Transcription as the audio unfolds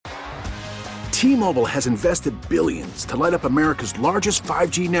T-Mobile has invested billions to light up America's largest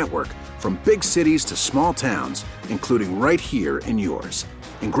 5G network, from big cities to small towns, including right here in yours.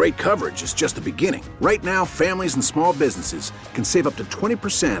 And great coverage is just the beginning. Right now, families and small businesses can save up to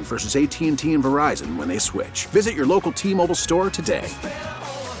 20% versus AT&T and Verizon when they switch. Visit your local T-Mobile store today.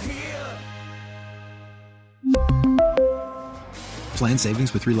 Plan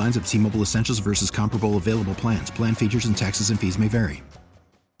savings with 3 lines of T-Mobile Essentials versus comparable available plans. Plan features and taxes and fees may vary.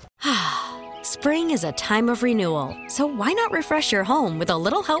 Spring is a time of renewal, so why not refresh your home with a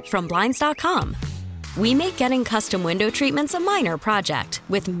little help from Blinds.com? We make getting custom window treatments a minor project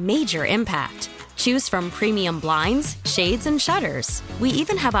with major impact. Choose from premium blinds, shades, and shutters. We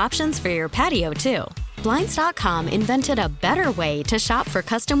even have options for your patio, too. Blinds.com invented a better way to shop for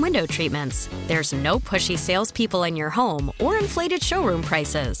custom window treatments. There's no pushy salespeople in your home or inflated showroom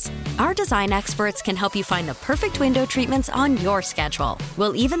prices. Our design experts can help you find the perfect window treatments on your schedule.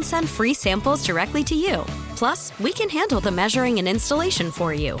 We'll even send free samples directly to you. Plus, we can handle the measuring and installation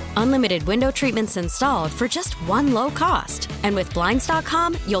for you. Unlimited window treatments installed for just one low cost. And with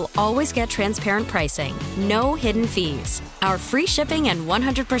Blinds.com, you'll always get transparent pricing. No hidden fees. Our free shipping and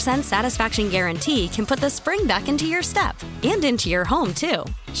 100% satisfaction guarantee can put the spring back into your step and into your home, too.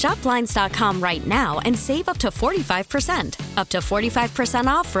 Shop Blinds.com right now and save up to 45%. Up to 45%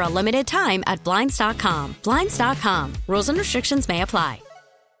 off for a limited time at Blinds.com. Blinds.com. Rules and restrictions may apply.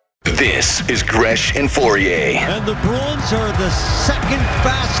 This is Gresh and Fourier. And the Bruins are the second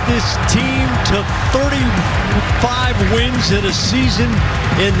fastest team to 35 wins in a season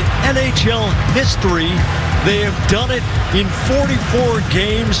in NHL history. They have done it in 44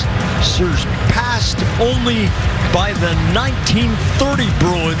 games, surpassed only by the 1930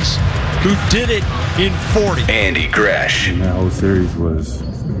 Bruins, who did it in 40. Andy Gresh. And that whole series was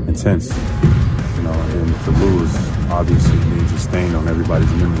intense, and to lose obviously means a stain on everybody's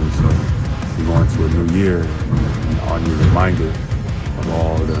memory. So you go into a new year and you're reminded of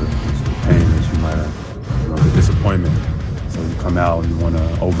all the pain that you might have, the disappointment. So you come out and you want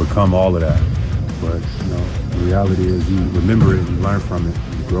to overcome all of that. But, the reality is you remember it, you learn from it,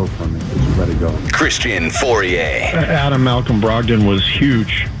 you grow from it, but you let it go. Christian Fourier. Adam Malcolm Brogdon was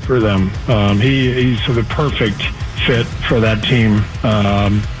huge for them. He's the perfect fit for that team.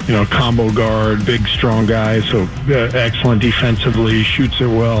 Combo guard, big, strong guy, so excellent defensively, shoots it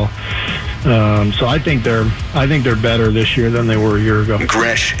well. So I think they're better this year than they were a year ago.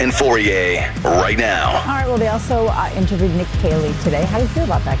 Gresh and Fourier, right now. All right, well, they also interviewed Nick Caley today. How do you feel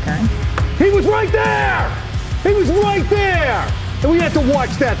about that, Karen? He was right there! He was right there! And we had to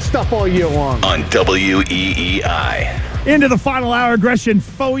watch that stuff all year long. On WEEI. Into the final hour, Gresh and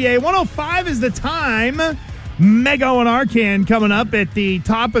Fourier. 1:05 is the time. Mego and Arcand coming up at the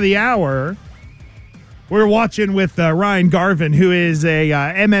top of the hour. We're watching with Ryan Garvin, who is a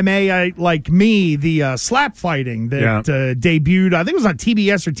MMA, like me, the slap fighting that debuted, I think it was on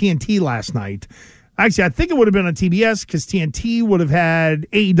TBS or TNT last night. Actually, I think it would have been on TBS because TNT would have had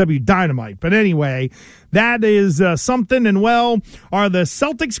AEW Dynamite. But anyway, that is something. And, are the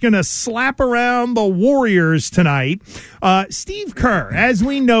Celtics going to slap around the Warriors tonight? Steve Kerr, as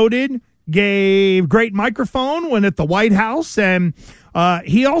we noted, gave great microphone when at the White House, and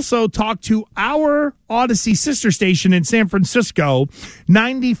he also talked to our Odyssey sister station in San Francisco,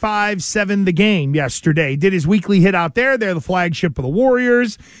 95.7 The Game yesterday. Did his weekly hit out there. They're the flagship of the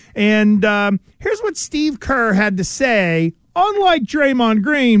Warriors. And here's what Steve Kerr had to say. Unlike Draymond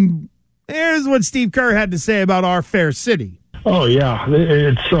Green, here's what Steve Kerr had to say about our fair city. Oh, yeah.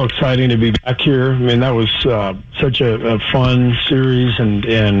 It's so exciting to be back here. I mean, that was such a fun series. And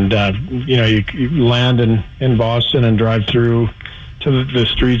you land in Boston and drive through to the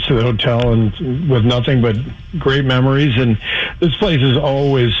streets of the hotel and with nothing but great memories. And this place is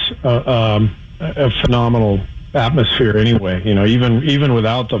always a phenomenal atmosphere anyway. Even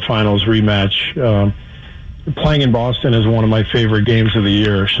without the finals rematch, playing in Boston is one of my favorite games of the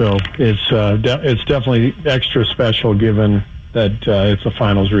year. So it's definitely extra special given that it's a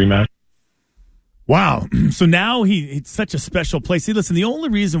finals rematch. Wow. So now it's such a special place. See, listen, the only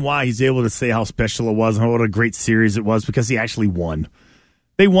reason why he's able to say how special it was and what a great series it was because he actually won.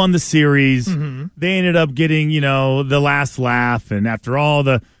 They won the series. Mm-hmm. They ended up getting, the last laugh. And after all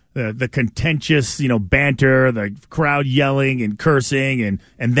the contentious, banter, the crowd yelling and cursing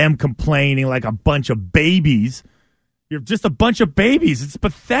and them complaining like a bunch of babies. You're just a bunch of babies. It's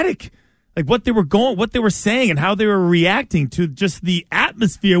pathetic. Like what they were saying and how they were reacting to just the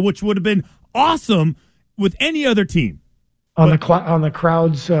atmosphere, which would have been awesome with any other team. On the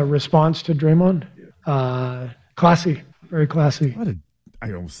crowd's response to Draymond, classy, very classy.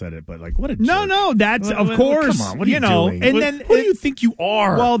 I almost said it, but like, what a no, jerk. No, that's of course. Come on, what are you doing? And then who do you think you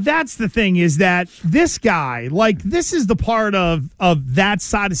are? Well, that's the thing is that this guy, like, this is the part of that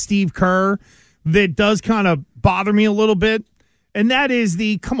side of Steve Kerr that does kind of bother me a little bit, and that is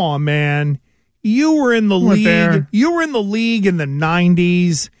come on, man, you were in the league. There. You were in the league in the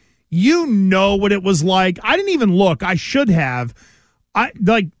 90s. You know what it was like. I didn't even look. I should have.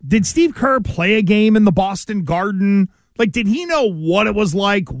 Did Steve Kerr play a game in the Boston Garden? Like, did he know what it was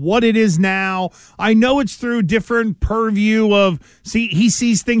like, what it is now? I know it's through different purview of, he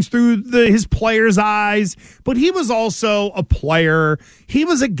sees things through his player's eyes, but he was also a player. He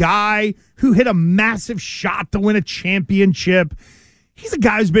was a guy who hit a massive shot to win a championship. He's a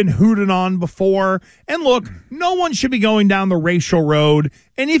guy who's been hooted on before. And look, no one should be going down the racial road.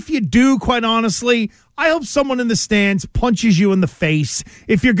 And if you do, quite honestly, I hope someone in the stands punches you in the face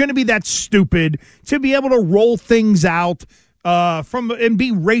if you're going to be that stupid to be able to roll things out and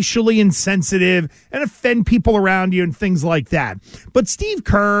be racially insensitive and offend people around you and things like that. But Steve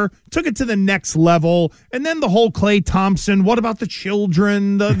Kerr took it to the next level. And then the whole Klay Thompson, what about the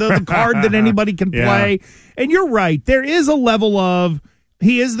children, the card that anybody can play? Yeah. And you're right. There is a level of,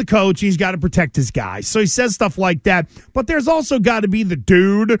 he is the coach. He's got to protect his guys. So he says stuff like that. But there's also got to be the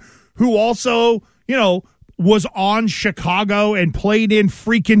dude who also, was on Chicago and played in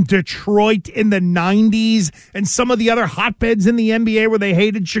freaking Detroit in the 90s and some of the other hotbeds in the NBA where they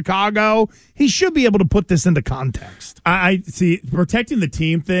hated Chicago. He should be able to put this into context. I see protecting the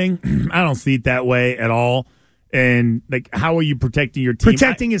team thing. I don't see it that way at all. And like, how are you protecting your team?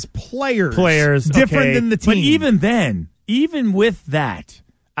 Protecting his players. Different than the team. But even then, even with that,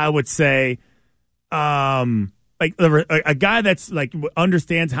 I would say, like a guy that's like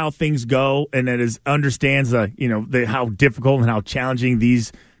understands how things go and that understands how difficult and how challenging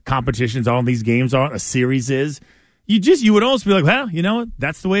these competitions are, these games are, a series is. You would almost be like, well, you know what?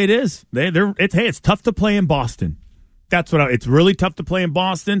 That's the way it is. It's tough to play in Boston. It's really tough to play in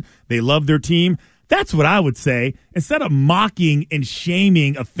Boston. They love their team. That's what I would say. Instead of mocking and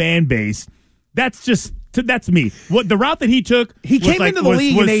shaming a fan base, that's me. What the route that he took, he came into the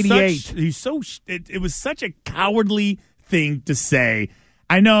league in '88. It was such a cowardly thing to say.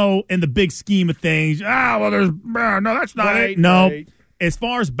 I know in the big scheme of things, no, that's not it. No, right. As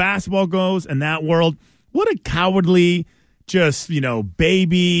far as basketball goes in that world, what a cowardly, just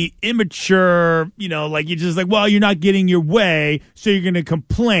baby, immature. Like you're just like, well, you're not getting your way, so you're going to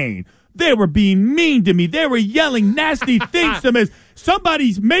complain. They were being mean to me. They were yelling nasty things to me.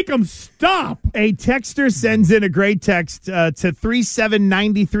 Somebody make them stop. A texter sends in a great text to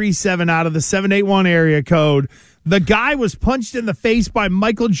 37937 out of the 781 area code. The guy was punched in the face by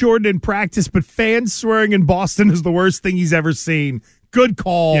Michael Jordan in practice, but fans swearing in Boston is the worst thing he's ever seen. Good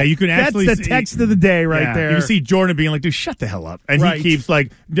call. Yeah, you can actually That's the text of the day right there. You see Jordan being like, dude, shut the hell up. And he keeps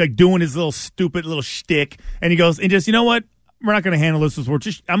like doing his little stupid little shtick. And he goes, and just, you know what? We're not going to handle this. I'm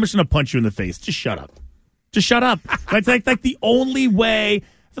just going to punch you in the face. Just shut up. Just shut up. That's like the only way.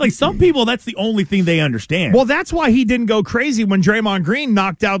 I feel like some people, that's the only thing they understand. Well, that's why he didn't go crazy when Draymond Green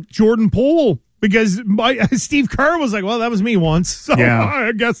knocked out Jordan Poole, because Steve Kerr was like, well, that was me once. So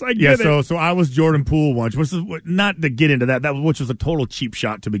I guess I get it. So I was Jordan Poole once, which is not to get into that, which was a total cheap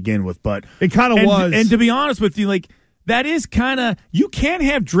shot to begin with. But it kind of was. And to be honest with you, like, that is kind of, you can't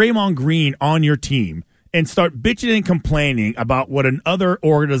have Draymond Green on your team and start bitching and complaining about what another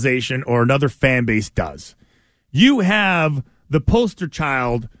organization or another fan base does. You have the poster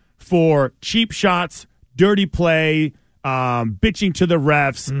child for cheap shots, dirty play, bitching to the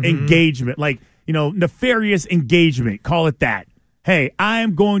refs, engagement, nefarious engagement, call it that. Hey,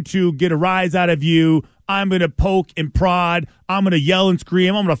 I'm going to get a rise out of you. I'm going to poke and prod. I'm going to yell and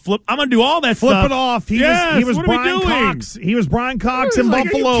scream. I'm going to flip. I'm going to do all that flip stuff. Flip it off. He was Brian Cox. He was Brian Cox in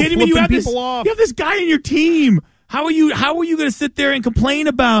Buffalo. Are you kidding me? Flipping people off. You have this guy in your team. How are you going to sit there and complain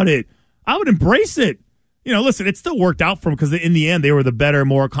about it? I would embrace it. Listen, it still worked out for them because in the end they were the better,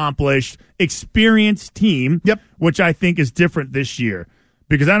 more accomplished, experienced team. Yep. Which I think is different this year.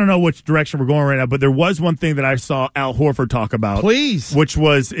 Because I don't know which direction we're going right now, but there was one thing that I saw Al Horford talk about. Please. Which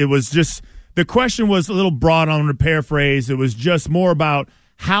was, it was just, the question was a little broad. I'm going to paraphrase. It was just more about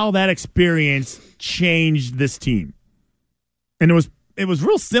how that experience changed this team. And it was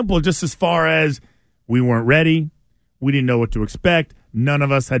real simple, just as far as we weren't ready. We didn't know what to expect. None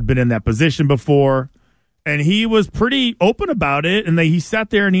of us had been in that position before. And he was pretty open about it. And he sat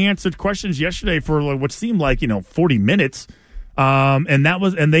there and he answered questions yesterday for what seemed like, 40 minutes.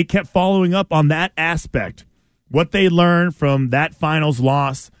 And they kept following up on that aspect, what they learned from that finals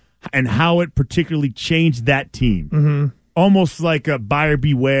loss and how it particularly changed that team. Mm-hmm. almost like a buyer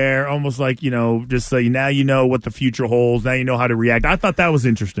beware, almost like, just now you know what the future holds. Now you know how to react. I thought that was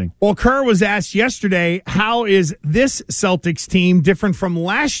interesting. Well, Kerr was asked yesterday, how is this Celtics team different from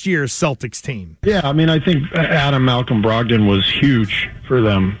last year's Celtics team? Yeah, I think Adam Malcolm Brogdon was huge for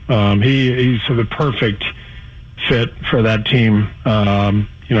them. He's the perfect fit for that team.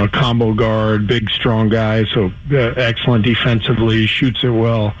 Combo guard, big, strong guy, so excellent defensively, shoots it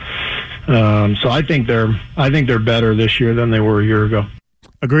well. So I think they're better this year than they were a year ago.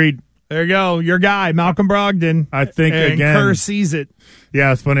 Agreed. There you go, your guy, Malcolm Brogdon. I think and again, Kerr sees it.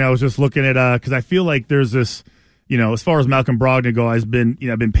 Yeah, it's funny. I was just looking at because I feel like there's this, as far as Malcolm Brogdon goes, I've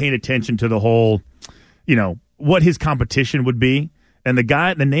been paying attention to the whole, what his competition would be, and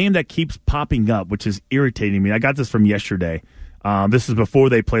the name that keeps popping up, which is irritating me. I got this from yesterday. This is before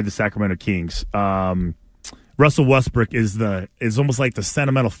they played the Sacramento Kings. Russell Westbrook is almost like the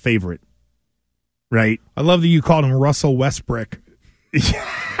sentimental favorite. Right. I love that you called him Russell Westbrook.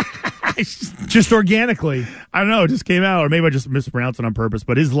 Just organically. I don't know. It just came out, or maybe I just mispronounced it on purpose.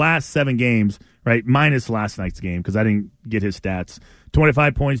 But his last 7 games, right, minus last night's game, because I didn't get his stats.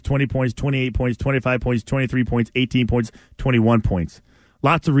 25 points, 20 points, 28 points, 25 points, 23 points, 18 points, 21 points.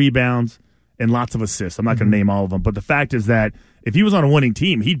 Lots of rebounds and lots of assists. I'm not going to name all of them. But the fact is that if he was on a winning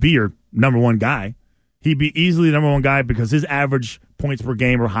team, he'd be your number one guy. He'd be easily the number one guy because his average points per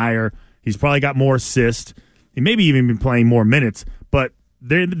game are higher. He's probably got more assists. He maybe even been playing more minutes, but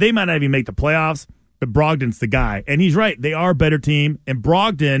they might not even make the playoffs, but Brogdon's the guy. And he's right. They are a better team. And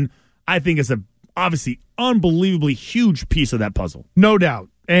Brogdon, I think, is obviously unbelievably huge piece of that puzzle. No doubt.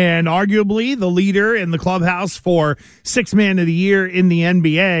 And arguably the leader in the clubhouse for Sixth Man of the Year in the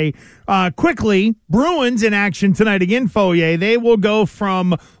NBA. Quickly, Bruins in action tonight again, Foyer. They will go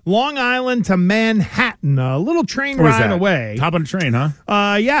from Long Island to Manhattan, a little train ride away. Top of the train, huh?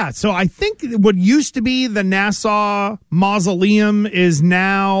 Yeah. So I think what used to be the Nassau Mausoleum is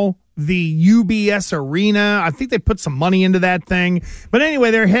now the UBS Arena. I think they put some money into that thing. But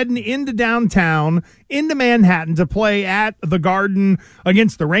anyway, they're heading into downtown, into Manhattan to play at the Garden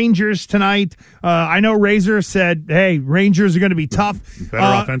against the Rangers tonight. I know Razor said, hey, Rangers are going to be tough.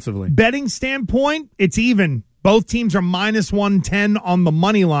 Better offensively. Betting standpoint, it's even. Both teams are minus 110 on the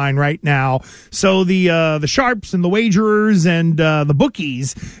money line right now. So the sharps and the wagerers and the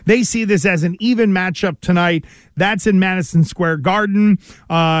bookies, they see this as an even matchup tonight. That's in Madison Square Garden.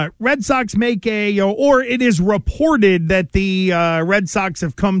 Red Sox make or it is reported that the Red Sox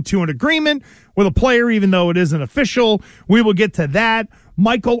have come to an agreement with a player, even though it isn't official. We will get to that.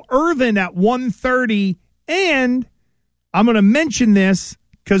 Michael Irvin at 1:30, and I'm going to mention this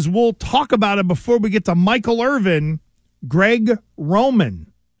because we'll talk about it before we get to Michael Irvin. Greg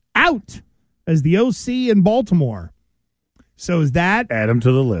Roman out as the OC in Baltimore. So is that? Add him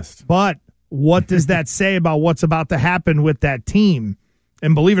to the list. But what does that say about what's about to happen with that team?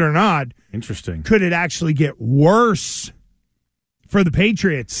 And believe it or not, interesting. Could it actually get worse for the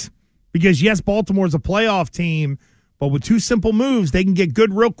Patriots? Because, yes, Baltimore's a playoff team, but with 2 simple moves, they can get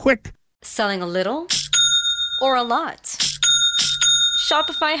good real quick. Selling a little or a lot?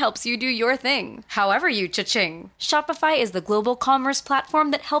 Shopify helps you do your thing, however you cha-ching. Shopify is the global commerce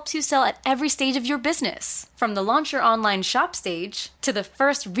platform that helps you sell at every stage of your business. From the launch your online shop stage, to the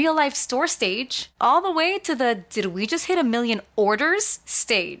first real-life store stage, all the way to the did we just hit 1 million orders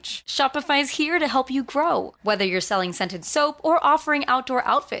stage. Shopify's here to help you grow. Whether you're selling scented soap or offering outdoor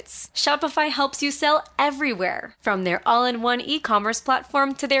outfits, Shopify helps you sell everywhere. From their all-in-one e-commerce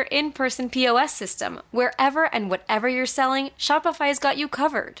platform to their in-person POS system, wherever and whatever you're selling, Shopify's got you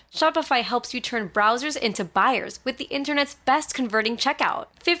covered. Shopify helps you turn browsers into buyers with the internet's best converting checkout.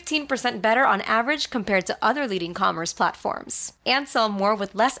 15% better on average compared to other leading commerce platforms. And sell more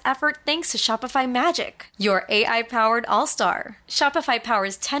with less effort thanks to Shopify Magic, your AI-powered all-star. Shopify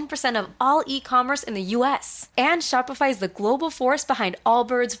powers 10% of all e-commerce in the U.S. And Shopify is the global force behind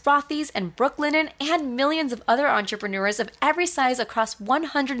Allbirds, Rothy's, and Brooklinen, and millions of other entrepreneurs of every size across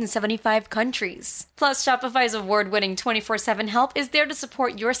 175 countries. Plus, Shopify's award-winning 24/7 help is there to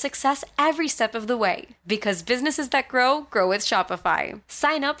support your success every step of the way. Because businesses that grow, grow with Shopify.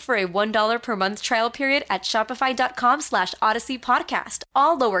 Sign up for a $1 per month trial period at shopify.com/Odyssey Podcast,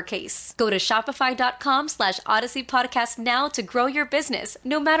 all lowercase. Go to shopify.com/Odyssey Podcast now to grow your business,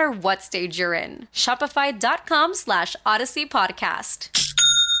 no matter what stage you're in. Shopify.com/Odyssey Podcast.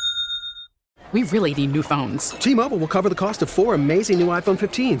 We really need new phones. T-Mobile will cover the cost of 4 amazing new iPhone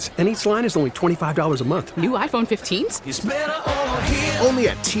 15s, and each line is only $25 a month. New iPhone 15s? It's better over here. Only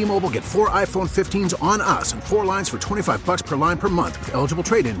at T-Mobile, get 4 iPhone 15s on us and 4 lines for $25 per line per month with eligible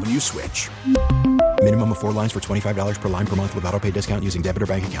trade-in when you switch. Minimum of 4 lines for $25 per line per month with autopay discount using debit or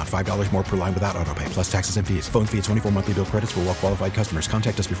bank account. $5 more per line without autopay, plus taxes and fees. Phone fee at 24 monthly bill credits for well qualified customers.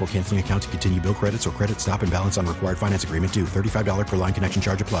 Contact us before canceling account to continue bill credits or credit stop and balance on required finance agreement due. $35 per line connection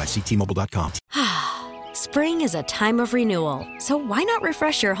charge applies. See T-Mobile.com. Spring is a time of renewal, so why not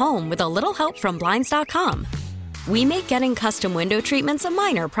refresh your home with a little help from Blinds.com? We make getting custom window treatments a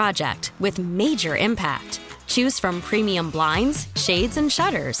minor project with major impact. Choose from premium blinds, shades, and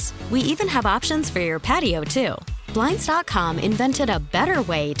shutters. We even have options for your patio, too. Blinds.com invented a better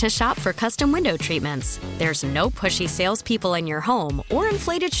way to shop for custom window treatments. There's no pushy salespeople in your home or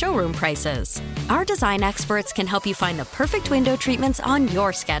inflated showroom prices. Our design experts can help you find the perfect window treatments on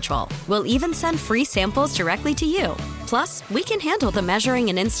your schedule. We'll even send free samples directly to you. Plus, we can handle the measuring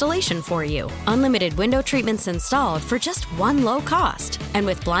and installation for you. Unlimited window treatments installed for just one low cost. And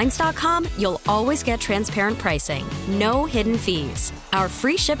with Blinds.com, you'll always get transparent pricing. No hidden fees. Our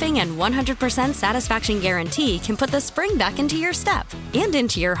free shipping and 100% satisfaction guarantee can put the spring back into your step and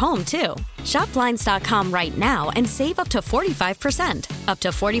into your home, too. Shop Blinds.com right now and save up to 45%. Up to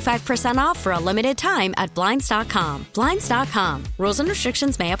 45% off for a limited time at Blinds.com. Blinds.com. Rules and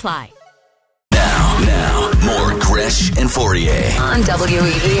restrictions may apply. Now, more Gresh and Fourier on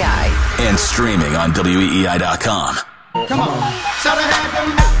WEEI and streaming on WEEI.com. Come on. Shout out had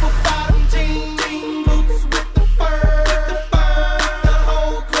them apple bottom jean boots with the fur. The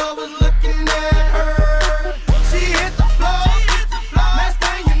whole club was looking at her. She hit the floor. Next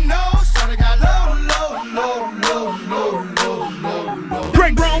thing you know, shoulda got low.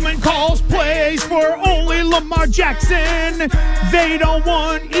 Greg Roman calls plays for only Lamar Jackson. They don't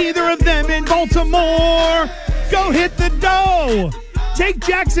want either of them in Baltimore. Go hit the dough. Take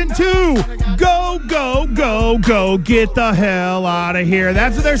Jackson too. Go, go, go, go. Get the hell out of here.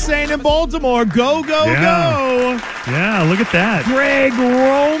 That's what they're saying in Baltimore. Go, go, go. Yeah, look at that. Greg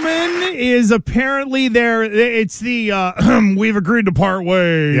Roman is apparently there. It's the we've agreed to part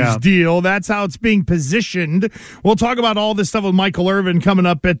ways deal. That's how it's being positioned. We'll talk about all this stuff with Michael Irvin coming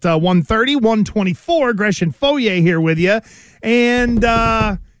up at 1:30, 1:24. Gresh and Fourier here with you. And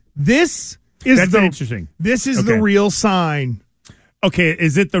this is interesting. This is the real sign. Okay,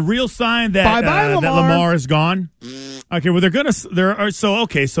 is it the real sign that Lamar. that Lamar is gone? Okay, well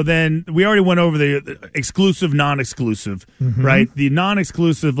so then we already went over the exclusive, non-exclusive, right? The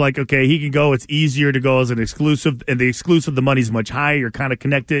non-exclusive, like, okay, he can go, it's easier to go as an exclusive, and the exclusive, the money's much higher, you're kind of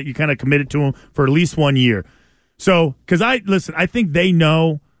connected, you're kind of committed to him for at least 1 year. So, because I think they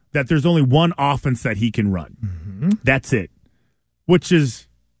know that there's only one offense that he can run. That's it. Which is,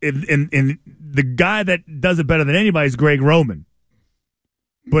 in the guy that does it better than anybody is Greg Roman.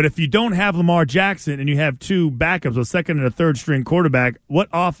 But if you don't have Lamar Jackson and you have two backups, a second and a third string quarterback, what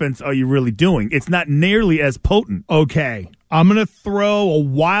offense are you really doing? It's not nearly as potent. Okay, I'm going to throw a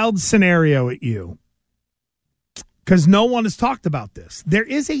wild scenario at you because no one has talked about this. There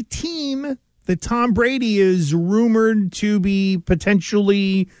is a team that Tom Brady is rumored to be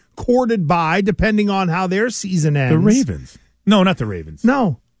potentially courted by, depending on how their season ends. The Ravens. No, not the Ravens.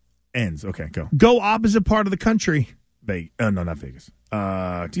 No. Ends. Okay, go. Go opposite part of the country. No, not Vegas.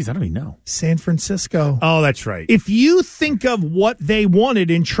 Geez, I don't even know. San Francisco. Oh, that's right. If you think of what they wanted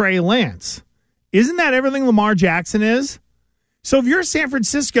in Trey Lance, isn't that everything Lamar Jackson is? So if you're San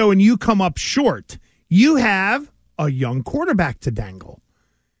Francisco and you come up short, you have a young quarterback to dangle.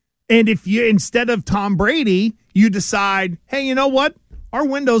 And if you, instead of Tom Brady, you decide, hey, you know what? Our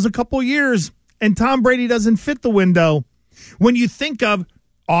window's a couple years, and Tom Brady doesn't fit the window. When you think of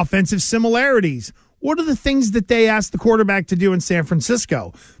offensive similarities, what are the things that they asked the quarterback to do in San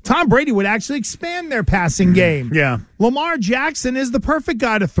Francisco? Tom Brady would actually expand their passing game. Yeah. Lamar Jackson is the perfect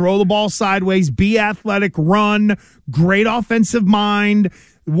guy to throw the ball sideways, be athletic, run, great offensive mind.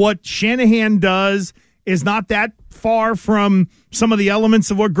 What Shanahan does is not that far from some of the elements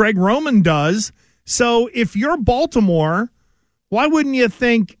of what Greg Roman does. So if you're Baltimore, why wouldn't you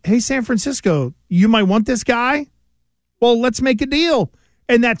think, hey, San Francisco, you might want this guy? Well, let's make a deal.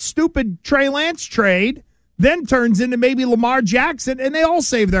 And that stupid Trey Lance trade then turns into maybe Lamar Jackson, and they all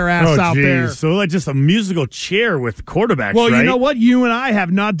save their ass out there. So like just a musical chair with quarterbacks, well, right? You know what? You and I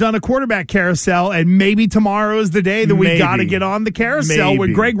have not done a quarterback carousel, and maybe tomorrow is the day that we got to get on the carousel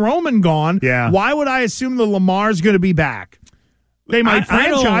with Greg Roman gone. Yeah. Why would I assume that Lamar's going to be back? They might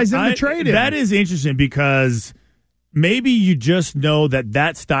franchise him to trade him. That is interesting because maybe you just know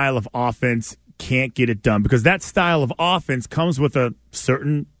that style of offense can't get it done because that style of offense comes with a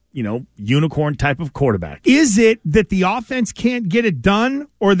certain, unicorn type of quarterback. Is it that the offense can't get it done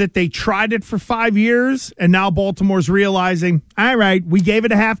or that they tried it for 5 years and now Baltimore's realizing, all right, we gave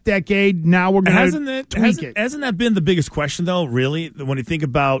it a half decade, now we're going to tweak it? Hasn't that been the biggest question, though, really, when you think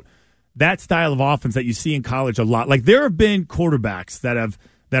about that style of offense that you see in college a lot. Like there have been quarterbacks that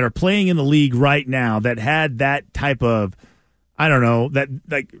are playing in the league right now that had that type of, I don't know,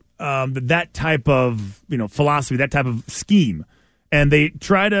 that type of, philosophy, that type of scheme. And they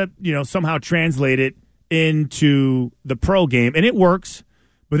try to, somehow translate it into the pro game, and it works.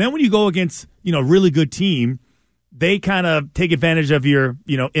 But then when you go against, a really good team, they kind of take advantage of your,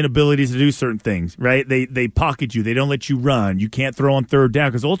 inabilities to do certain things, right? They pocket you. They don't let you run. You can't throw on third down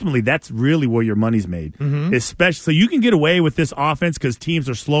because ultimately that's really where your money's made. Mm-hmm. Especially, so you can get away with this offense because teams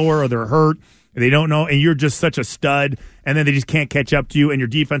are slower or they're hurt. And they don't know, and you're just such a stud, and then they just can't catch up to you, and your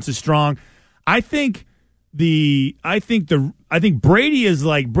defense is strong. I think Brady is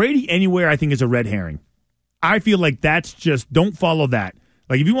like Brady anywhere. I think is a red herring. I feel like that's just don't follow that.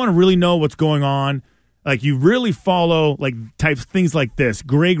 Like if you want to really know what's going on, like you really follow like types things like this.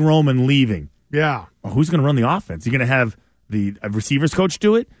 Greg Roman leaving. Yeah. Well, who's going to run the offense? You're going to have the receivers coach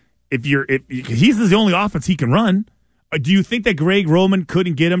do it. If he's the only offense he can run. Do you think that Greg Roman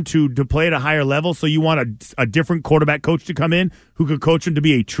couldn't get him to play at a higher level? So you want a different quarterback coach to come in who could coach him to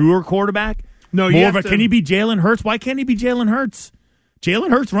be a truer quarterback? No, can he be Jalen Hurts? Why can't he be Jalen Hurts? Jalen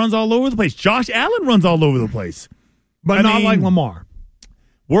Hurts runs all over the place. Josh Allen runs all over the place, but not like Lamar.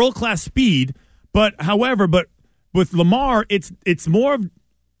 World class speed, but with Lamar, it's more of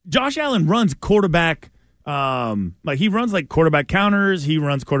Josh Allen runs quarterback. Like he runs like quarterback counters, he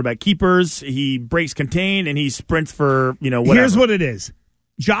runs quarterback keepers, he breaks contain, and he sprints for, whatever. Here's what it is.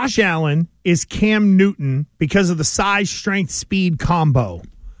 Josh Allen is Cam Newton because of the size, strength, speed combo.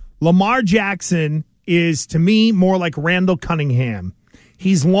 Lamar Jackson is, to me, more like Randall Cunningham.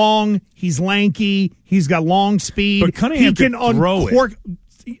 He's long, he's lanky, he's got long speed. But Cunningham can throw it.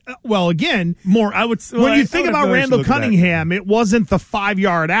 Well, again, more. When you think about Randall Cunningham, it wasn't the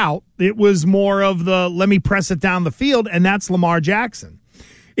 5-yard out. It was more of the let me press it down the field, and that's Lamar Jackson.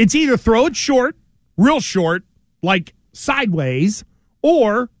 It's either throw it short, real short, like sideways,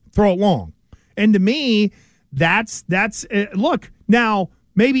 or throw it long. And to me, that's look. Now,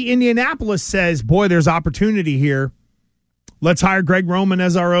 maybe Indianapolis says, "Boy, there's opportunity here. Let's hire Greg Roman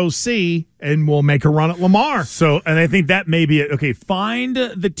as our OC, and we'll make a run at Lamar." So, and I think that may be it. Okay, find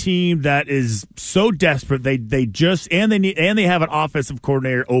the team that is so desperate they have an offensive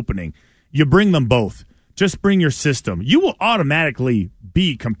coordinator opening. You bring them both. Just bring your system. You will automatically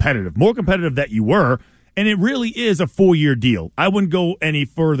be competitive, more competitive than you were, and it really is a 4-year deal. I wouldn't go any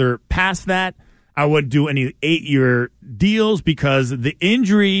further past that. I wouldn't do any 8-year deals because the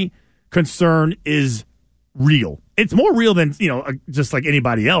injury concern is real. It's more real than, just like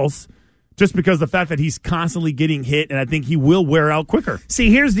anybody else, just because the fact that he's constantly getting hit, and I think he will wear out quicker. See,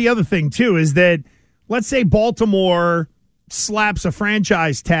 here's the other thing, too, is that let's say Baltimore slaps a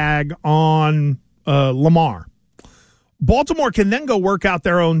franchise tag on Lamar. Baltimore can then go work out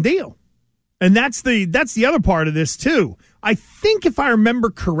their own deal. And that's the other part of this, too. I think if I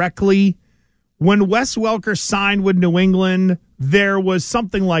remember correctly, when Wes Welker signed with New England, there was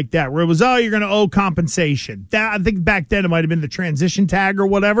something like that where it was, you're going to owe compensation. I think back then it might have been the transition tag or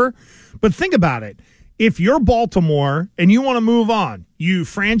whatever. But think about it. If you're Baltimore and you want to move on, you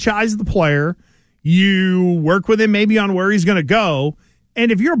franchise the player, you work with him maybe on where he's going to go. And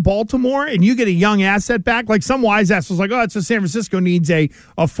if you're Baltimore and you get a young asset back, like some wise ass was like, it's a San Francisco needs a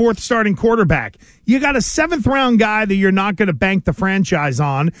fourth starting quarterback. You got a 7th-round guy that you're not going to bank the franchise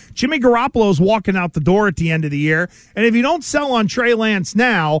on. Jimmy Garoppolo's walking out the door at the end of the year. And if you don't sell on Trey Lance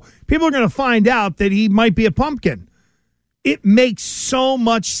now, people are going to find out that he might be a pumpkin. It makes so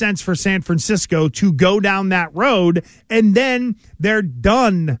much sense for San Francisco to go down that road, and then they're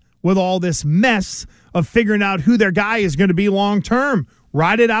done with all this mess of figuring out who their guy is going to be long term.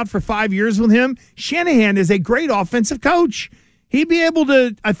 Ride it out for 5 years with him. Shanahan is a great offensive coach.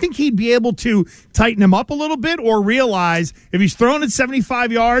 I think he'd be able to tighten him up a little bit or realize if he's throwing it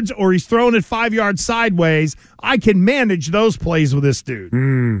 75 yards or he's throwing it 5 yards sideways, I can manage those plays with this dude.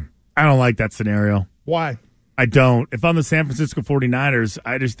 I don't like that scenario. Why? I don't. If I'm the San Francisco 49ers,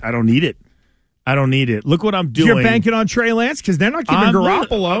 I don't need it. I don't need it. Look what I'm doing. You're banking on Trey Lance because they're not keeping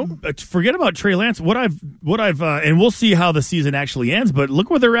Garoppolo. Forget about Trey Lance. What I've, and we'll see how the season actually ends. But look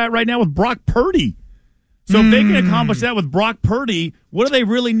where they're at right now with Brock Purdy. So if they can accomplish that with Brock Purdy, what do they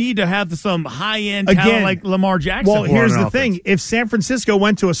really need to have some high-end talent like Lamar Jackson? Well, here's the thing. If San Francisco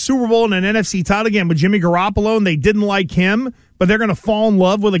went to a Super Bowl and an NFC title game with Jimmy Garoppolo and they didn't like him, but they're going to fall in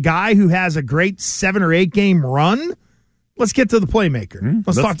love with a guy who has a great 7 or 8 game run, Let's get to the playmaker.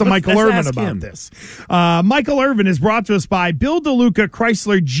 Let's talk to Michael Irvin about this. Michael Irvin is brought to us by Bill DeLuca,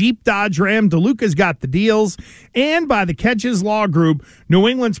 Chrysler, Jeep, Dodge, Ram. DeLuca's got the deals. And by the Catches Law Group, New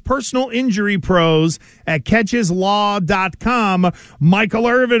England's personal injury pros at catcheslaw.com. Michael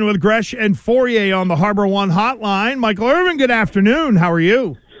Irvin with Gresh and Fourier on the Harbor One hotline. Michael Irvin, good afternoon. How are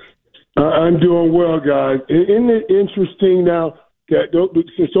you? I'm doing well, guys. Isn't it interesting now that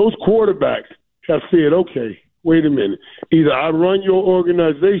since those quarterbacks have said, okay, wait a minute, either I run your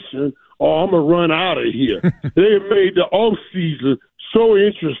organization or I'm going to run out of here. They have made the offseason so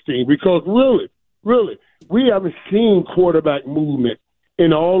interesting because really, we haven't seen quarterback movement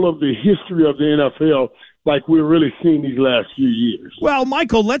in all of the history of the NFL like we're really seeing these last few years. Well,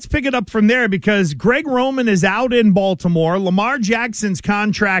 Michael, let's pick it up from there because Greg Roman is out in Baltimore. Lamar Jackson's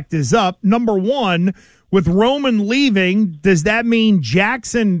contract is up. Number one, with Roman leaving, does that mean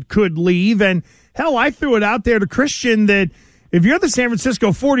Jackson could leave? And hell, I threw it out there to Christian that if you're the San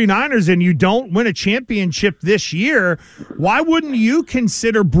Francisco 49ers and you don't win a championship this year, why wouldn't you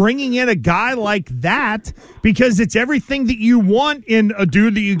consider bringing in a guy like that? Because it's everything that you want in a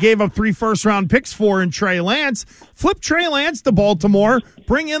dude that you gave up 3 first-round picks for in Trey Lance. Flip Trey Lance to Baltimore.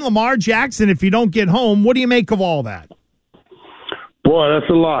 Bring in Lamar Jackson if you don't get home. What do you make of all that? Boy, that's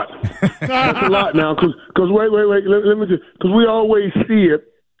a lot. That's a lot now. Because wait. Let me just, because we always see it,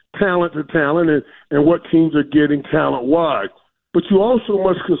 talent to talent, and what teams are getting talent-wise. But you also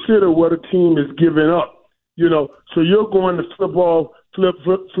must consider what a team is giving up. You know, so you're going to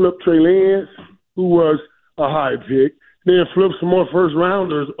flip Trey Lance, who was a high pick, then flip some more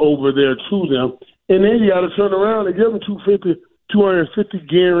first-rounders over there to them, and then you got to turn around and give them $250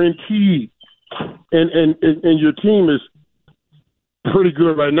 guaranteed. And your team is pretty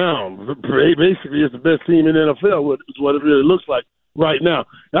good right now. Basically, it's the best team in the NFL, is what it really looks like right now.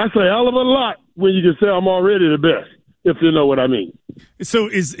 That's a hell of a lot when you can say I'm already the best, if you know what I mean. So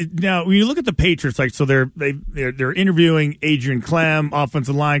now when you look at the Patriots, like so they're interviewing Adrian Clem,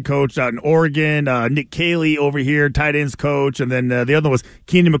 offensive line coach out in Oregon, Nick Caley over here, tight ends coach, and then the other was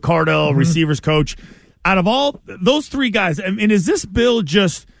Keenan McCardell, receivers coach. Out of all those three guys, I mean, is this Bill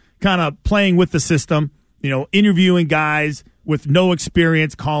just kind of playing with the system? You know, interviewing guys with no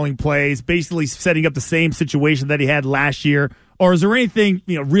experience calling plays, basically setting up the same situation that he had last year? Or is there anything,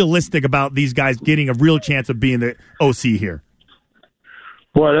 you know, realistic about these guys getting a real chance of being the OC here?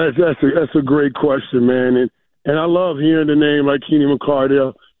 Boy, that's a great question, man. And I love hearing the name like Keenan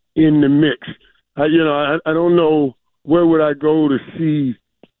McCardell in the mix. I don't know where would I go to see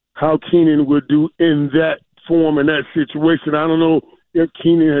how Keenan would do in that form, in that situation. I don't know if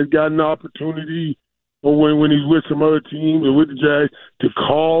Keenan has got an opportunity or when he's with some other teams or with the Jags to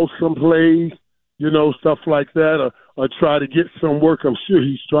call some plays, you know, stuff like that, or try to get some work. I'm sure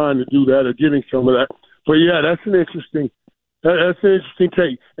he's trying to do that or getting some of that. But, yeah, that's an interesting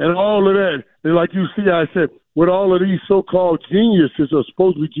take. And all of that, and like you see, I said, with all of these so-called geniuses or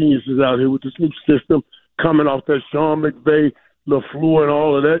supposed to be geniuses out here with this new system coming off that Sean McVay, LaFleur, and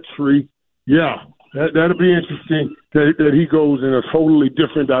all of that tree, yeah, that'll be interesting that he goes in a totally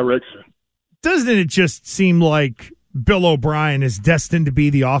different direction. Doesn't it just seem like Bill O'Brien is destined to be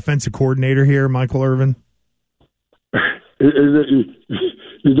the offensive coordinator here, Michael Irvin? Do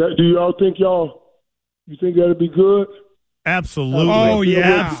y'all think you think that'll be good? Absolutely. Oh,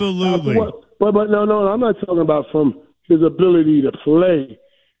 yeah. Absolutely. But no, I'm not talking about from his ability to play,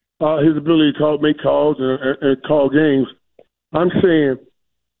 his ability to make calls and call games. I'm saying,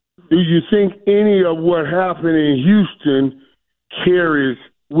 do you think any of what happened in Houston carries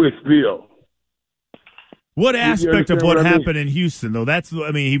with Bill? What aspect of what happened in Houston, though? They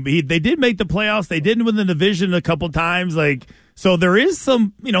did make the playoffs. They did win the division a couple times. So there is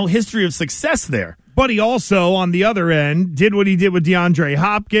some, history of success there. But he also, on the other end, did what he did with DeAndre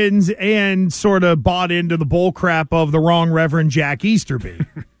Hopkins and sort of bought into the bull crap of the wrong Reverend Jack Easterby.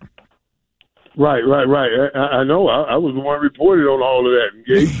 Right. I know. I was the one reported on all of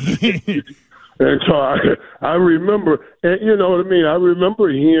that. And so I remember, and you know what I mean? I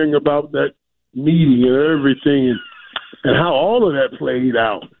remember hearing about that meeting and everything and how all of that played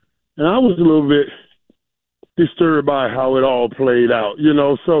out. And I was a little bit disturbed by how it all played out,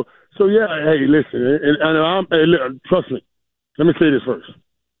 So yeah, hey, listen, and trust me, let me say this first,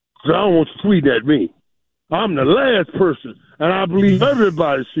 because I don't want you tweeting at me. I'm the last person, and I believe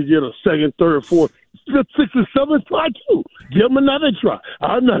everybody should get a second, third, fourth, fifth, sixth, and seventh try too. Give them another try.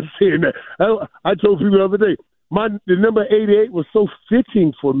 I'm not saying that. I told people the other day, the number 88 was so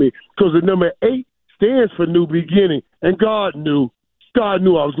fitting for me because the number 8 stands for new beginning, and God knew God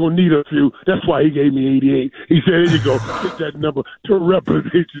knew I was going to need a few. That's why he gave me 88. He said, there you go, hit that number to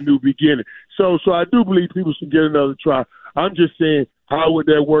represent your new beginning. So I do believe people should get another try. I'm just saying, how would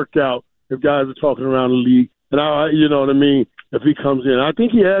that work out if guys are talking around the league? And you know what I mean, if he comes in. I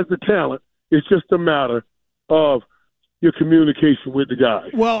think he has the talent. It's just a matter of your communication with the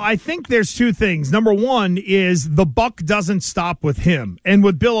guys. Well, I think there's two things. Number one is the buck doesn't stop with him. And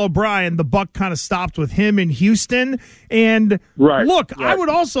with Bill O'Brien, the buck kind of stopped with him in Houston. And look, I would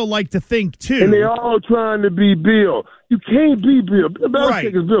also like to think, too. And they're all trying to be Bill. You can't be Bill. Bill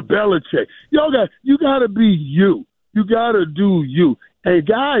Belichick is Bill Belichick. You got to be you. You got to do you. And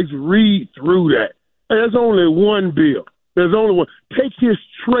guys read through that. There's only one Bill. There's only one. Take his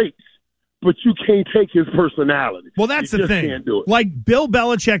traits, but you can't take his personality. Well, that's you the just thing. Can't do it. Like, Bill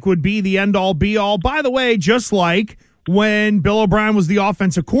Belichick would be the end-all, be-all. By the way, just like when Bill O'Brien was the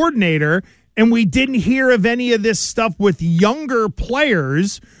offensive coordinator, and we didn't hear of any of this stuff with younger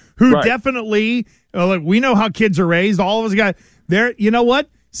players who definitely, like, we know how kids are raised. All of us got there. You know what?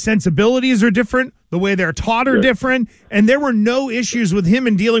 Sensibilities are different. The way they're taught are different. And there were no issues with him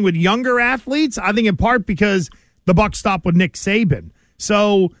in dealing with younger athletes, I think in part because the buck stopped with Nick Saban.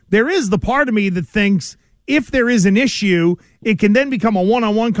 So there is the part of me that thinks if there is an issue, it can then become a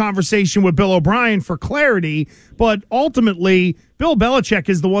one-on-one conversation with Bill O'Brien for clarity. But ultimately, Bill Belichick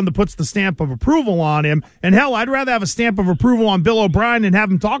is the one that puts the stamp of approval on him. And hell, I'd rather have a stamp of approval on Bill O'Brien and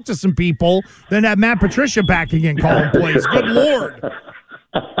have him talk to some people than have Matt Patricia back again calling plays. Good Lord.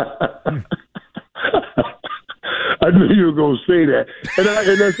 I knew you were going to say that.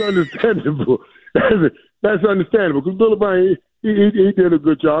 And that's understandable. That's understandable because Bill O'Brien, he did a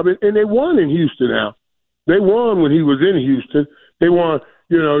good job. And they won in Houston now. They won when he was in Houston. They won,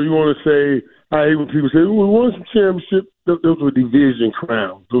 you want to say, I hate when people say, we won some championships. Those were division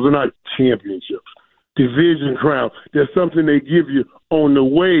crowns. Those are not championships. Division crown. There's something they give you on the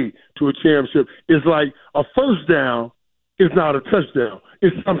way to a championship. It's like a first down is not a touchdown.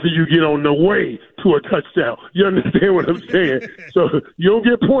 It's something you get on the way to a touchdown. You understand what I'm saying? So you don't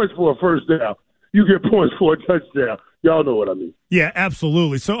get points for a first down. You get points for a touchdown. Y'all know what I mean. Yeah,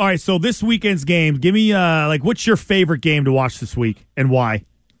 absolutely. So, all right, so this weekend's game, give me, what's your favorite game to watch this week and why?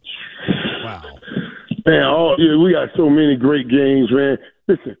 Wow. Man, we got so many great games, man.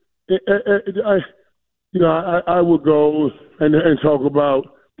 Listen, I would go and talk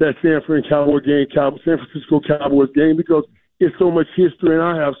about that San Francisco Cowboys game because it's so much history and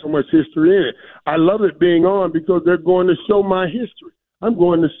I have so much history in it. I love it being on because they're going to show my history. I'm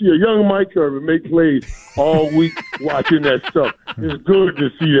going to see a young Mike Irvin make plays all week watching that stuff. It's good to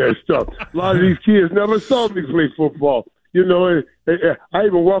see that stuff. A lot of these kids never saw me play football. And I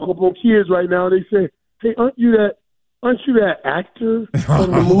even walk up on kids right now and they say, hey, aren't you that actor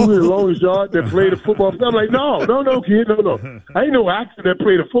from the movie The Longest Yard that played a football player? I'm like, no, kid, no. I ain't no actor that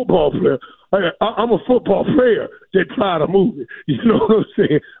played a football player. I'm a football player that tried a movie. You know what I'm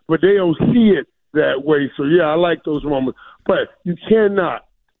saying? But they don't see it that way. So, yeah, I like those moments. But you cannot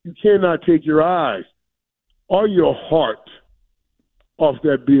take your eyes or your heart off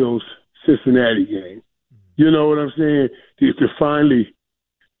that Bills Cincinnati game. You know what I'm saying? To finally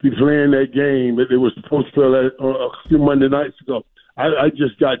be playing that game that they were supposed to play a few Monday nights ago. I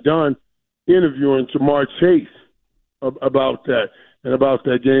just got done interviewing Jamar Chase about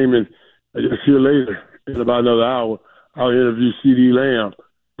that game, and just here later in about another hour, I'll interview CeeDee Lamb.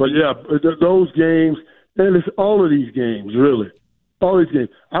 But yeah, those games. And it's all of these games, really. All these games.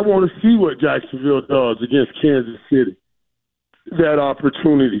 I want to see what Jacksonville does against Kansas City, that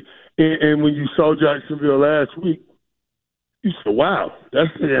opportunity. And when you saw Jacksonville last week, you said, wow, that's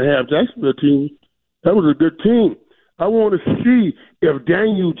the second-half Jacksonville team. That was a good team. I want to see if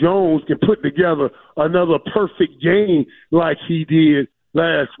Daniel Jones can put together another perfect game like he did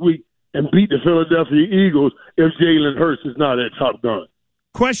last week and beat the Philadelphia Eagles if Jalen Hurts is not at Top Gun.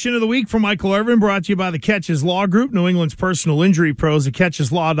 Question of the week from Michael Irvin, brought to you by the Catches Law Group, New England's personal injury pros at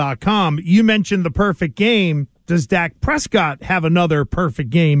CatchesLaw.com. You mentioned the perfect game. Does Dak Prescott have another perfect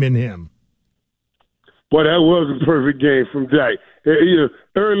game in him? Boy, that was a perfect game from Dak.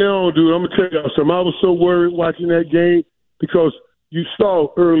 Early on, dude, I'm going to tell you something. I was so worried watching that game because you saw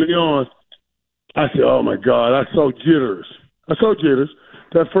early on, I said, oh, my God, I saw jitters.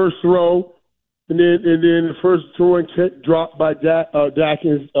 That first throw. And then the first throwing dropped by Dak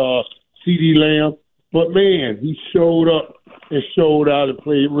and CeeDee Lamb. But, man, he showed up and showed out and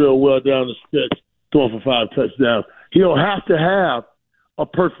played real well down the stretch, throwing for 5 touchdowns. He'll have to have a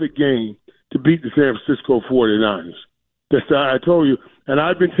perfect game to beat the San Francisco 49ers. I told you, and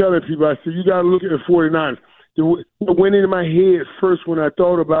I've been telling people, I said, you got to look at the 49ers. What went into my head first when I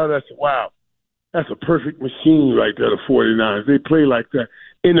thought about it, I said, wow, that's a perfect machine right there, the 49ers. They play like that.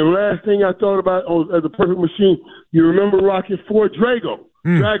 And the last thing I thought about as a perfect machine, you remember Rocky IV? Drago.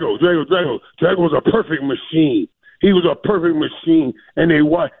 Drago was a perfect machine. He was a perfect machine. And they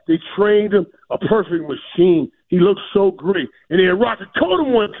trained him a perfect machine. He looked so great. And then Rocky caught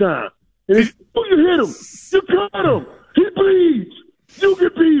him one time. And you hit him. You caught him. He bleeds. You can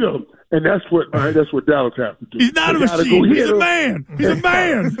beat him. And that's what Dallas has to do. He's not a machine. He's a man. He's a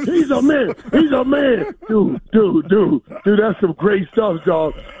man. He's a man. He's a man. Dude, that's some great stuff,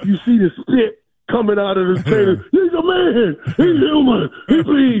 dog. You see the spit coming out of the trainer. He's a man. He's human. He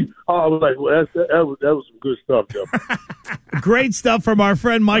bleeds. Oh, I was like, well, that was some good stuff, though. Great stuff from our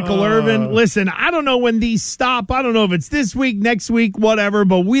friend Michael Irvin. Listen, I don't know when these stop. I don't know if it's this week, next week, whatever,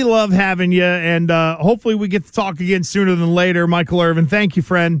 but we love having you, and hopefully we get to talk again sooner than later. Michael Irvin, thank you,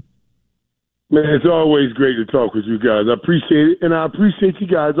 friend. Man, it's always great to talk with you guys. I appreciate it, and I appreciate you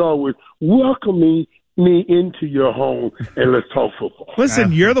guys always welcoming me into your home, and let's talk football.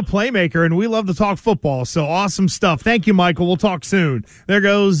 Listen, you're the playmaker, and we love to talk football, so awesome stuff. Thank you, Michael. We'll talk soon. There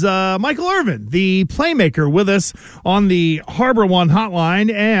goes Michael Irvin, the playmaker, with us on the Harbor One hotline,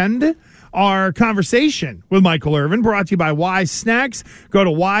 and our conversation with Michael Irvin brought to you by Wise Snacks. Go to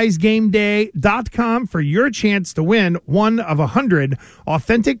wisegameday.com for your chance to win one of 100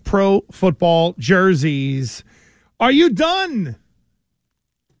 authentic pro football jerseys. Are you done?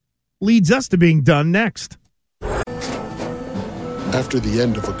 Leads us to being done next. After the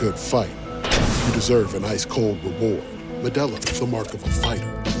end of a good fight, you deserve an ice-cold reward. Modelo is the mark of a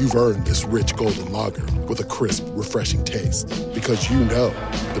fighter. You've earned this rich golden lager with a crisp, refreshing taste. Because you know,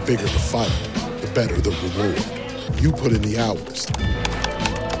 the bigger the fight, the better the reward. You put in the hours,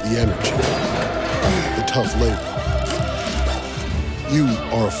 the energy, the tough labor. You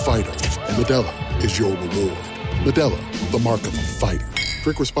are a fighter, and Modelo is your reward. Modelo, the mark of a fighter.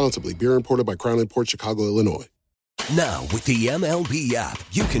 Drink responsibly. Beer imported by Crown Imports, Chicago, Illinois. Now, with the MLB app,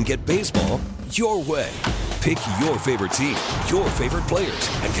 you can get baseball your way. Pick your favorite team, your favorite players,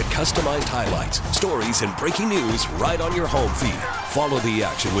 and get customized highlights, stories, and breaking news right on your home feed. Follow the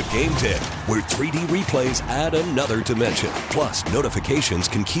action with Game Day, where 3D replays add another dimension. Plus, notifications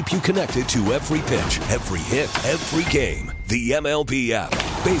can keep you connected to every pitch, every hit, every game. The MLB app.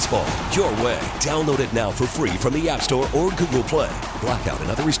 Baseball your way. Download it now for free from the App Store or Google Play. Blackout and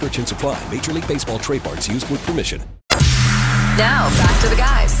other restrictions apply. Major League Baseball trademarks used with permission. Now, back to the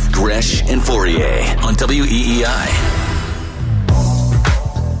guys. Gresh and Fourier on WEEI.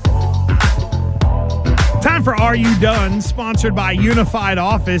 Time for Are You Done? Sponsored by Unified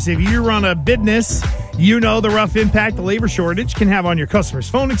Office. If you run a business, you know the rough impact the labor shortage can have on your customers'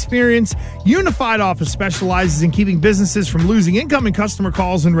 phone experience. Unified Office specializes in keeping businesses from losing incoming customer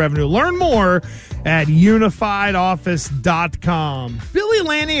calls and revenue. Learn more at unifiedoffice.com. Billy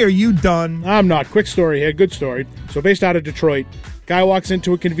Lanny, are you done? I'm not. Quick story here. Good story. So based out of Detroit, guy walks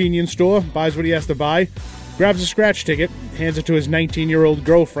into a convenience store, buys what he has to buy, grabs a scratch ticket, hands it to his 19-year-old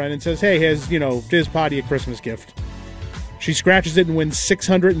girlfriend, and says, hey, here's, Diz Party a Christmas gift. She scratches it and wins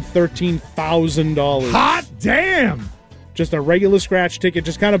 $613,000. Hot damn! Just a regular scratch ticket.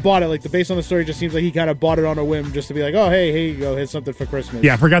 Just kind of bought it. Like, the base on the story just seems like he kind of bought it on a whim just to be like, oh, hey, here you go. Here's something for Christmas.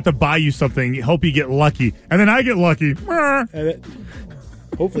 Yeah, I forgot to buy you something. Hope you get lucky. And then I get lucky.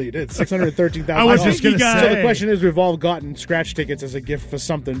 Hopefully you did. $613,000. I was just going to say. So the question is, we've all gotten scratch tickets as a gift for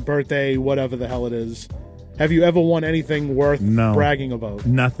something, birthday, whatever the hell it is. Have you ever won anything worth bragging about?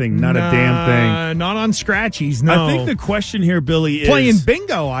 Nothing. Not a damn thing. Not on scratchies, no. I think the question here, Billy, is... Playing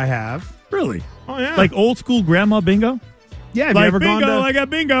bingo, I have. Really? Oh, yeah. Like old school grandma bingo? Yeah, have like you ever bingo, gone to... I got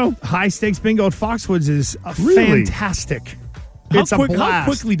bingo. High stakes bingo at Foxwoods is Really? Fantastic. How It's a blast. How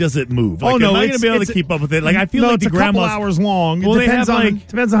quickly does it move? Like, oh, no, am I going to be able it's- to keep up with it? Like, I feel like it's the a couple grandmas... hours long. Well, It they depends have, on like-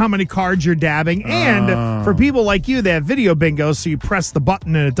 depends on how many cards you're dabbing. And for people like you, they have video bingo, so you press the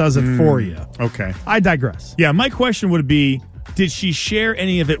button and it does it for you. Okay. I digress. Yeah, my question would be, did she share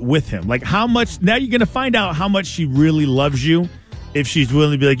any of it with him? Like, how much... Now you're going to find out how much she really loves you if she's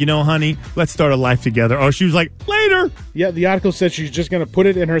willing to be like, honey, let's start a life together. Or she was like, later. Yeah, the article said she's just going to put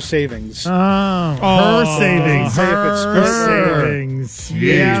it in her savings. Her savings. Say if it's Her savings.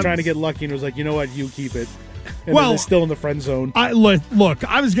 Yeah. She's trying to get lucky and was like, you know what, you keep it. And Well, then they're still in the friend zone. Look,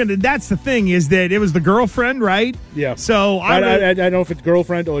 I was that's the thing, is that it was the girlfriend, right? Yeah. So I don't know if it's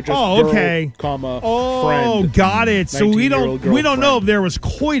girlfriend or just okay. girl, friend. Oh, got it. So we don't know if there was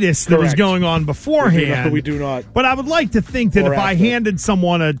coitus that was Correct. going on beforehand. We do not. But I would like to think that Or if I after. handed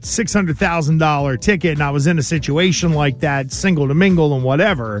someone a $600,000 ticket and I was in a situation like that, single to mingle and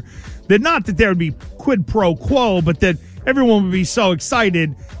whatever, that not that there would be quid pro quo, but that everyone would be so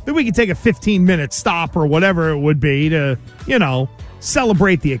excited that we could take a 15-minute stop or whatever it would be to,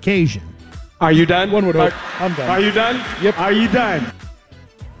 celebrate the occasion. Are you done? One would hope. I'm done. Are you done? Yep. Are you done?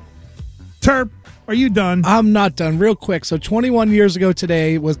 Terp, are you done? I'm not done. Real quick. So 21 years ago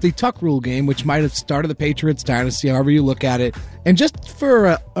today was the Tuck Rule game, which might have started the Patriots dynasty, however you look at it. And just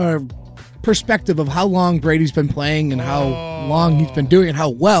for a perspective of how long Brady's been playing and how long he's been doing it, how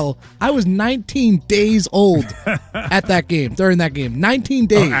well, I was 19 days old at that game, during that game. 19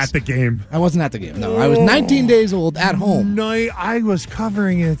 days. Oh, at the game. I wasn't at the game. No, I was 19 days old at home. No, I was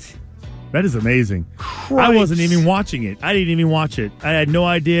covering it. That is amazing. Christ. I wasn't even watching it. I didn't even watch it. I had no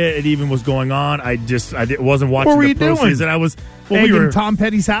idea it even was going on. I wasn't watching What were the you pro doing? season. I was Egging Tom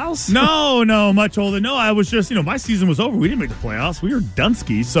Petty's house? No, much older. No, I was just, my season was over. We didn't make the playoffs. We were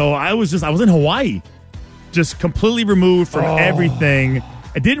Dunsky. So I was in Hawaii, just completely removed from everything.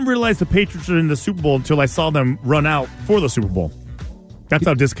 I didn't realize the Patriots were in the Super Bowl until I saw them run out for the Super Bowl. That's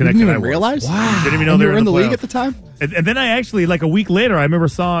how disconnected You didn't I even was. realize? Wow. Didn't even know And they you were in the league playoffs. at the time? And then I actually, like a week later, I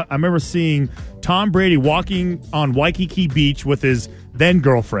remember seeing Tom Brady walking on Waikiki Beach with his then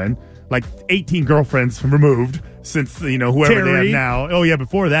girlfriend, like 18 girlfriends removed since, whoever they have Terry. now. Oh, yeah,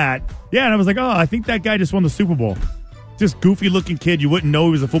 before that. Yeah, and I was like, I think that guy just won the Super Bowl. Just goofy-looking kid. You wouldn't know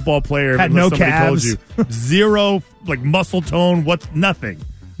he was a football player Had unless no somebody calves. told you. Zero, muscle tone, nothing.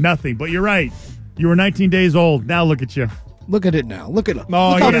 But you're right. You were 19 days old. Now look at you. Look at it now. Look at Oh,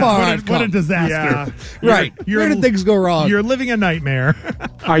 how yeah. far What I've a come. disaster. Yeah. Right. Where did things go wrong? You're living a nightmare.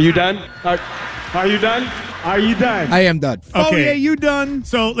 Are you done? Are you done? Are you done? I am done. Oh, yeah, you done?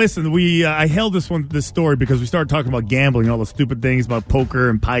 So listen, I held this story because we started talking about gambling, all the stupid things about poker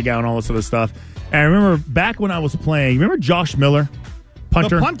and pie gow and all this other stuff. And I remember back when I was playing. Remember Josh Miller,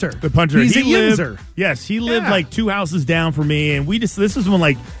 punter, The punter. He's a lived, Yinzer. Yes, he lived like 2 houses down from me, and this is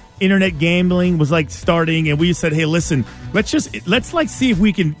when internet gambling was starting, and we said, hey, listen, let's see if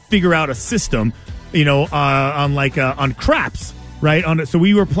we can figure out a system, on craps. Right on it. So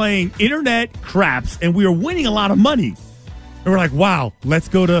we were playing internet craps, and we were winning a lot of money. And we're like, "Wow, let's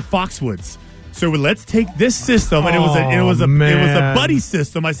go to Foxwoods." So let's take this system, and it was a buddy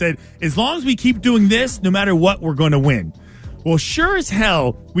system. I said, as long as we keep doing this, no matter what, we're going to win. Well, sure as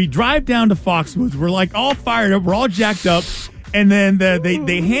hell, we drive down to Foxwoods. We're all fired up, we're all jacked up, and then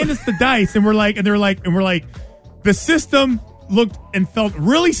they hand us the dice, and we're like, the system looked and felt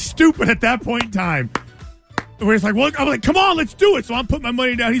really stupid at that point in time. We're just I'm like, come on, let's do it. So I'm putting my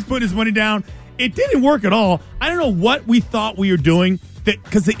money down. He's putting his money down. It didn't work at all. I don't know what we thought we were doing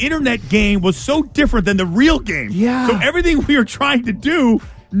because the internet game was so different than the real game. Yeah. So everything we were trying to do,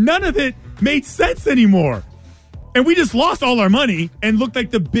 none of it made sense anymore. And we just lost all our money and looked like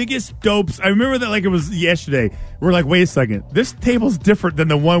the biggest dopes. I remember that like it was yesterday. We're like, wait a second. This table's different than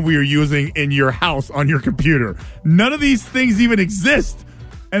the one we were using in your house on your computer. None of these things even exist.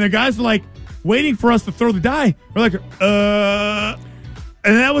 And the guys were like, waiting for us to throw the die. We're like, and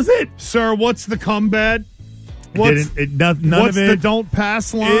that was it. Sir, what's the comeback? None What's of it. the don't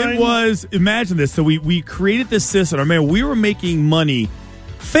pass line? It was, imagine this. So we created this system. I mean, we were making money,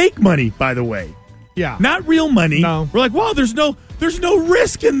 fake money, by the way. Yeah. Not real money. No. We're like, wow, there's no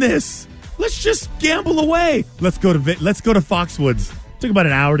risk in this. Let's just gamble away. Let's go to Foxwoods. Took about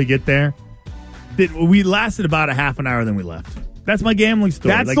an hour to get there. We lasted about a half an hour, then we left. That's my gambling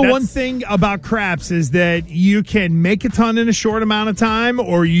story. That's one thing about craps is that you can make a ton in a short amount of time,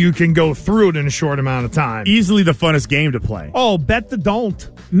 or you can go through it in a short amount of time. Easily the funnest game to play. Oh, bet the don't.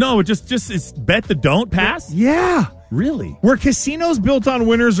 No, it's bet the don't pass? Yeah. Really? Were casinos built on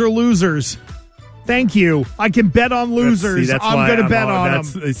winners or losers? Thank you. I can bet on losers. I'm going to bet on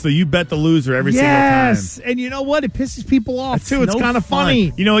them. So you bet the loser every single time. Yes. And you know what? It pisses people off, too. It's kind of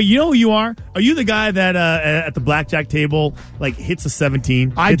funny. You know who you are? Are you the guy that at the blackjack table hits a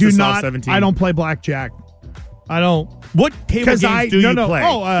 17? I do not. 17? I don't play blackjack. I don't. What table games do you play?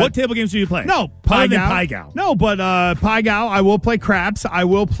 What table games do you play? No, pie gow. No, but pie gow. I will play craps. I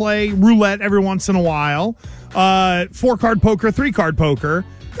will play roulette every once in a while. 4-card poker, 3-card poker.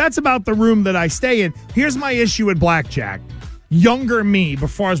 That's about the room that I stay in. Here's my issue with blackjack. Younger me,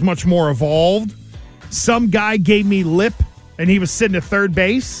 before I was much more evolved, some guy gave me lip, and he was sitting at third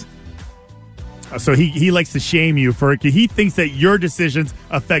base. So he likes to shame you he thinks that your decisions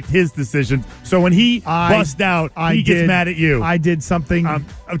affect his decisions. So when he busts out, he gets mad at you. I did something.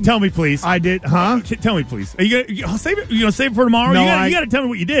 Tell me, please. I did, huh? Tell me, please. Are you gonna save it? You gonna save it for tomorrow? No, you got to tell me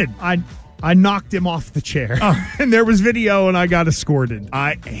what you did. I knocked him off the chair, and there was video, and I got escorted.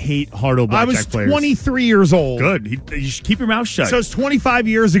 I hate hardo blackjack players. I was 23 years old. Good. You should keep your mouth shut. So it's 25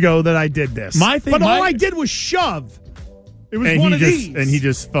 years ago that I did this. All I did was shove. It was one of these. And he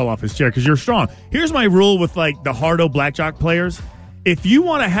just fell off his chair because you're strong. Here's my rule with the hardo blackjack players. if you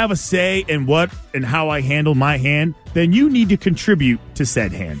want to have a say in what and how I handle my hand, then you need to contribute to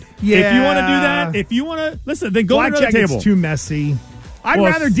said hand. Yeah. If you want to do that, if you want to listen, then go to Blackjack the table. is too messy. I'd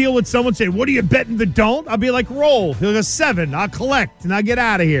rather deal with someone saying, "What are you betting the don't?" I'll be like, "Roll." He'll go 7. I'll collect and I'll get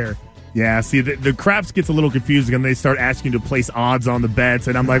out of here. Yeah, see, the craps gets a little confusing and they start asking you to place odds on the bets.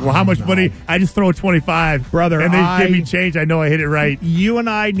 And I'm like, well, how much money? I just throw a 25. Brother, and they give me change. I know I hit it right. You and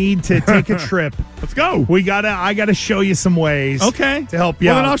I need to take a trip. Let's go. I gotta show you some ways. Okay. To help you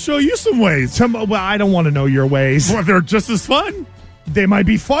Well, out. then I'll show you some ways. Well, I don't want to know your ways. Well, they're just as fun. They might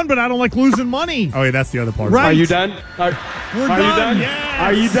be fun, but I don't like losing money. Oh, yeah, that's the other part. Right. Are you done? We're Are you done. done? Yes.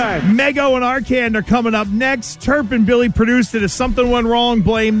 Are you done? Mego and Arcand are coming up next. Turp and Billy produced it. If something went wrong,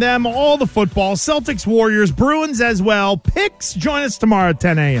 blame them. All the football, Celtics, Warriors, Bruins as well. Picks. Join us tomorrow at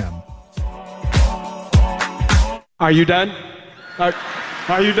 10 a.m. Are you done?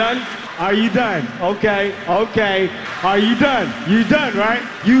 Are you done? Are you done? Okay. Are you done? You done, right?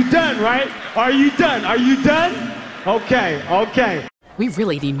 You done, right? Are you done? Are you done? Okay. We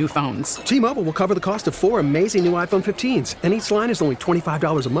really need new phones. T-Mobile will cover the cost of 4 amazing new iPhone 15s, and each line is only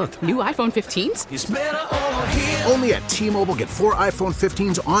 $25 a month. New iPhone 15s? It's better over here. Only at T-Mobile, get 4 iPhone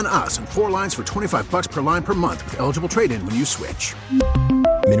 15s on us and 4 lines for $25 per line per month with eligible trade-in when you switch.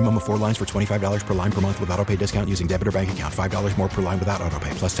 Minimum of 4 lines for $25 per line per month with autopay discount using debit or bank account. $5 more per line without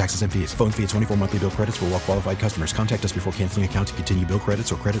autopay, plus taxes and fees. Phone fee at 24 monthly bill credits for well-qualified customers. Contact us before canceling account to continue bill credits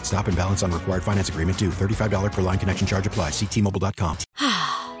or credit stop and balance on required finance agreement due. $35 per line connection charge applies. See T-Mobile.com.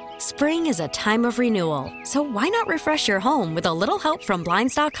 Spring is a time of renewal, so why not refresh your home with a little help from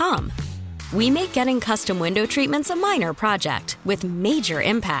Blinds.com? We make getting custom window treatments a minor project with major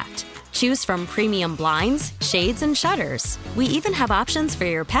impact. Choose from premium blinds, shades, and shutters. We even have options for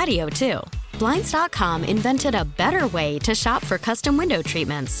your patio, too. Blinds.com invented a better way to shop for custom window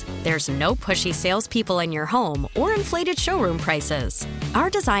treatments. There's no pushy salespeople in your home or inflated showroom prices. Our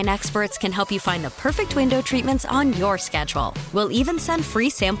design experts can help you find the perfect window treatments on your schedule. We'll even send free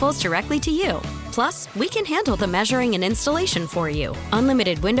samples directly to you. Plus, we can handle the measuring and installation for you.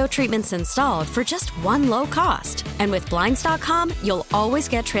 Unlimited window treatments installed for just one low cost. And with Blinds.com, you'll always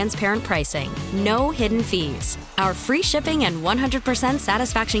get transparent pricing. No hidden fees. Our free shipping and 100%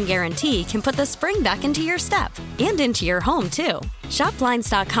 satisfaction guarantee can put the spring back into your step and into your home, too. Shop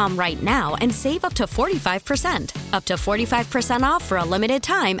Blinds.com right now and save up to 45%. Up to 45% off for a limited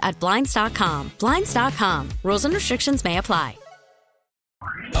time at Blinds.com. Blinds.com. Rules and restrictions may apply.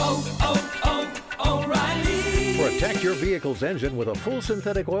 Protect your vehicle's engine with a full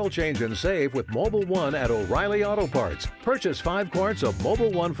synthetic oil change and save with Mobil 1 at O'Reilly Auto Parts. Purchase 5 quarts of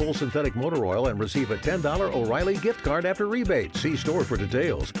Mobil 1 full synthetic motor oil and receive a $10 O'Reilly gift card after rebate. See store for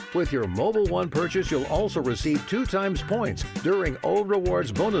details. With your Mobil 1 purchase, you'll also receive 2 times points during O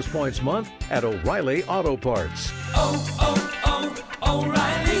Rewards Bonus Points Month at O'Reilly Auto Parts.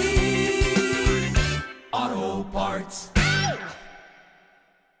 O'Reilly.